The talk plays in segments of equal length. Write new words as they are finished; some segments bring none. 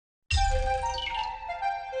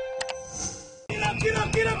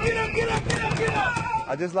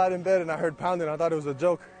I just lied in bed and I heard pounding. I thought it was a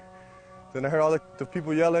joke. Then I heard all the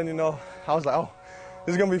people yelling, you know. I was like, oh,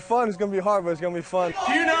 this is going to be fun. It's going to be hard, but it's going to be fun.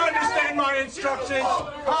 Do you not understand my instructions?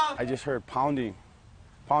 Huh? I just heard pounding,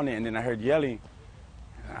 and then I heard yelling.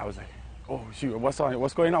 And I was like, oh, shoot, what's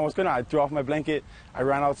going on? I threw off my blanket. I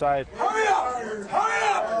ran outside. Hurry up! Hurry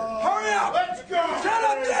up! Hurry up! Let's go! Get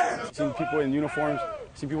up there! Seen people in uniforms,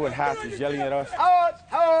 seen people in hats just yelling at us. Hurry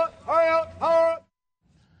up! Hurry up! Hurry up!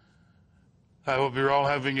 I hope you're all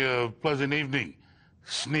having a pleasant evening.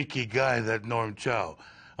 Sneaky guy, that Norm Chow.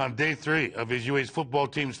 On day 3 of his U.S. football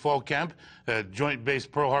team's fall camp at Joint Base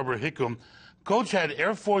Pearl Harbor Hickam, Coach had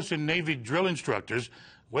Air Force and Navy drill instructors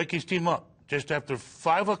wake his team up just after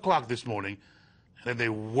 5 o'clock this morning, and then they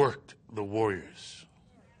worked the Warriors.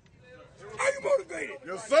 Are you motivated?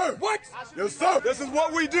 Yes, sir. What? Yes, sir. This is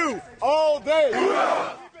what we do all day.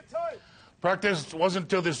 Practice wasn't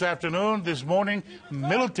until this afternoon. This morning,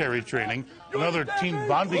 military training, another team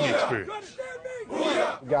bonding experience.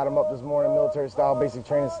 Got them up this morning, military style, basic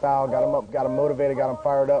training style. Got them up, got them motivated, got them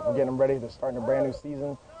fired up. We're getting them ready. They're starting a brand new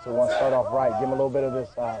season, so we want to start off right. Give them a little bit of this,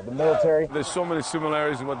 the military. There's so many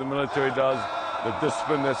similarities in what the military does, the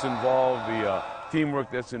discipline that's involved, the teamwork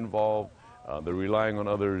that's involved, the relying on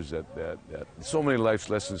others. That so many life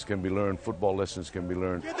lessons can be learned. Football lessons can be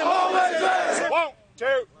learned. 1, 2,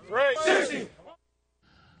 3, 60.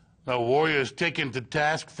 The Warriors taken to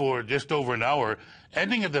task for just over an hour,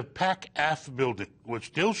 ending at the PAC-AF building, which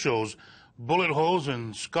still shows bullet holes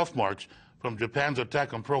and scuff marks from Japan's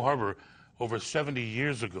attack on Pearl Harbor over 70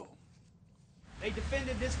 years ago. They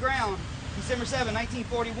defended this ground December 7,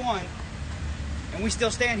 1941, and we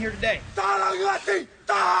still stand here today.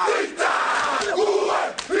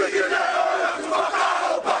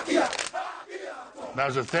 Now,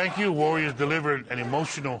 as a thank you, Warriors delivered an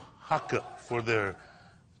emotional haka for their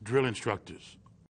drill instructors.